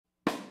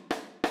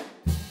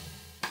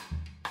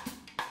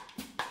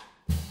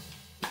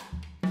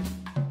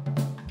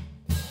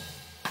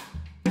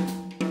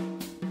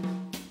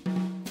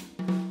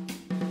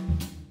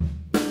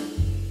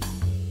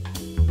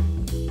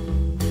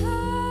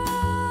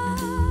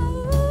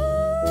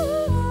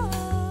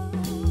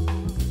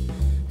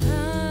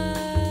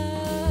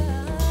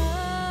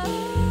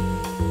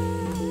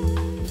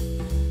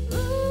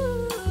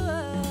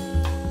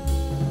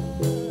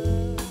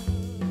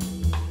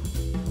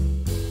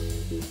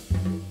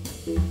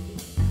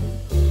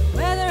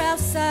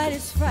outside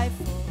is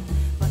frightful,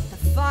 but the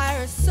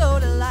fire is so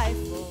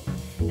delightful,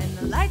 and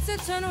the lights are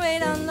turned way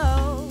down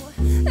low.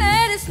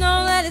 Let it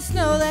snow, let it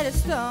snow, let it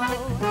snow,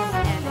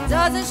 and it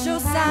doesn't show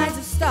signs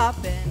of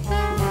stopping.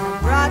 And I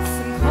brought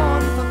some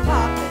corn for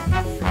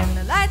popping, and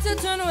the lights are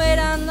turned way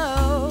down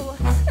low.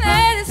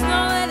 Let it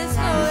snow, let it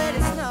snow, let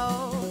it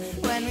snow.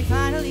 When we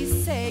finally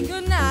say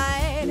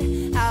goodnight,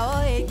 I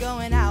will hate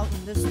going out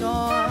in the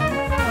storm,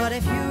 but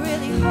if you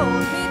really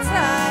hold me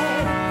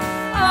tight,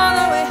 all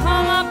the way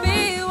home I'll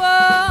be warm.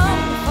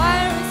 The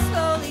fire is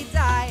slowly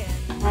dying,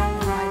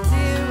 my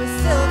dear, we're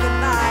still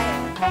goodbye.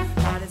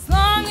 But as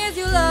long as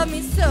you love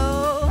me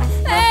so,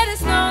 let it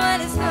snow,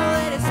 let it snow,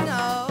 let it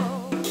snow.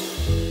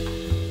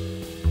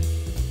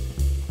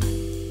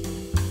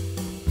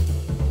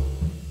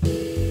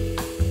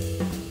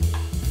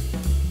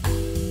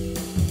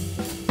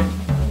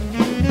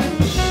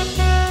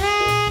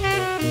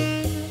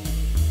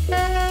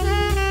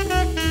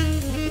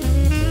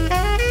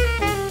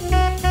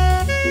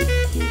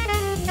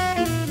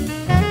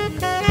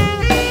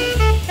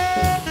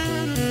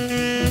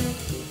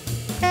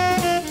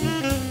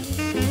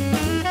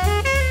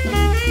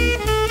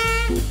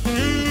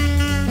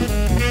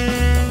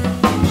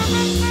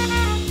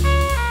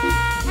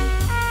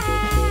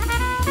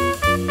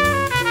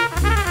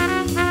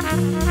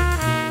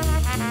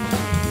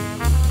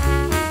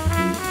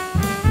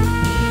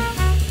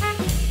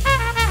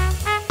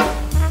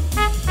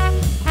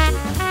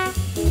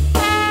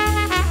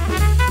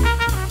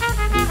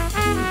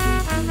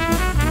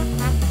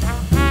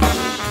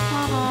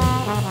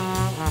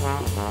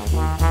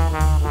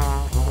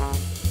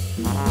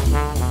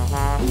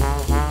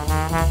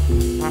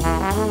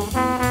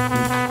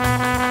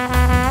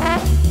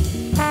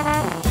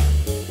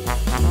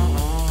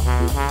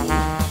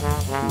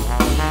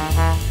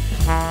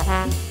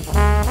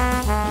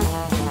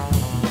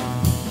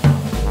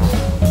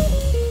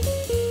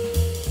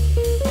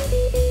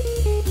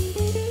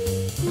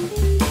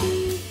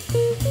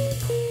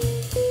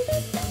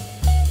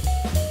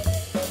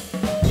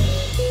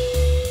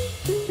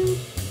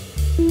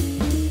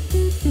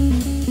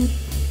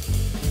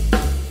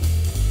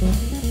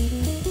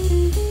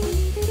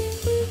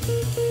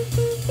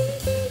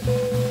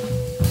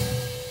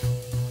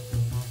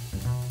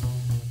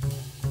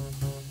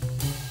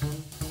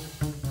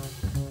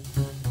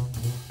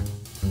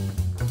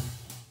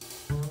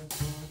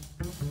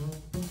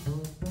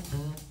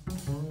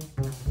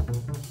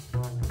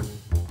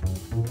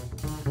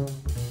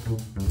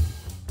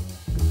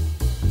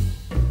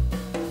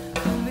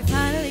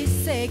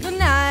 Good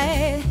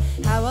night,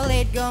 I will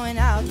hate going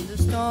out in the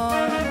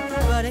storm.